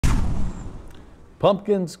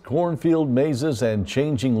Pumpkins, cornfield mazes, and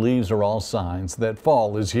changing leaves are all signs that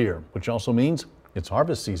fall is here, which also means it's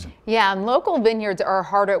harvest season. Yeah, and local vineyards are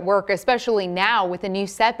hard at work, especially now with a new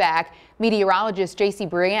setback. Meteorologist JC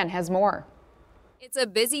Brienne has more. It's a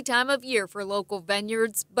busy time of year for local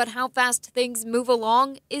vineyards, but how fast things move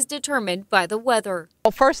along is determined by the weather.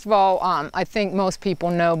 Well, first of all, I think most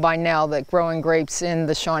people know by now that growing grapes in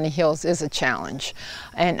the Shawnee Hills is a challenge.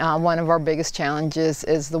 And one of our biggest challenges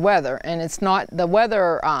is the weather. And it's not, the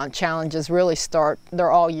weather challenges really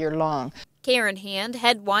they're all year long. Karen Hand,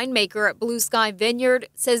 head winemaker at Blue Sky Vineyard,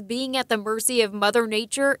 says being at the mercy of Mother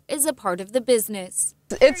Nature is a part of the business.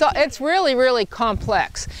 It's really, really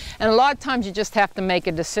complex, and a lot of times you just have to make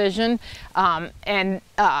a decision. You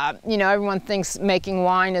know, everyone thinks making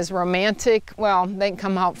wine is romantic. Well, they can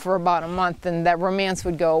come out for about a month and that romance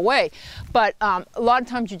would go away. But a lot of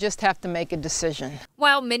times you just have to make a decision.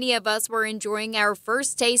 While many of us were enjoying our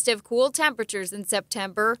first taste of cool temperatures in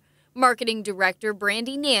September, Marketing Director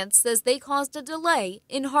Brandy Nance says they caused a delay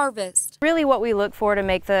in harvest. Really what we look for to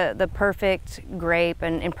make the perfect grape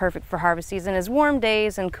and perfect for harvest season is warm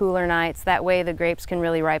days and cooler nights. That way the grapes can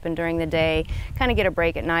really ripen during the day, kind of get a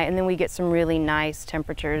break at night, and then we get some really nice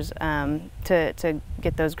temperatures to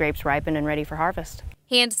get those grapes ripened and ready for harvest.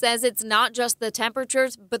 Hand says it's not just the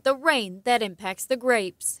temperatures, but the rain that impacts the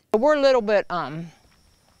grapes. We're a little bit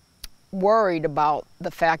worried about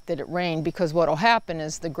the fact that it rained, because what will happen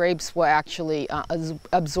is the grapes will actually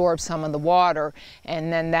absorb some of the water,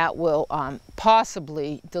 and then that will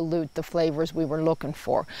possibly dilute the flavors we were looking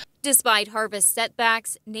for. Despite harvest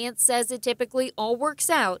setbacks, Nance says it typically all works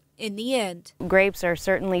out in the end. Grapes are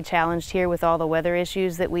certainly challenged here with all the weather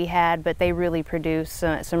issues that we had, but they really produce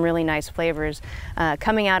some really nice flavors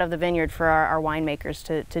coming out of the vineyard for our winemakers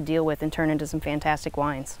to deal with and turn into some fantastic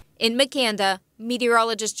wines. In McKanda,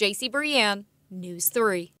 meteorologist JC Brienne, News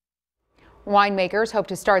 3. Winemakers hope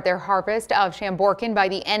to start their harvest of Chamborkin by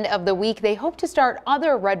the end of the week. They hope to start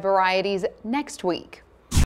other red varieties next week.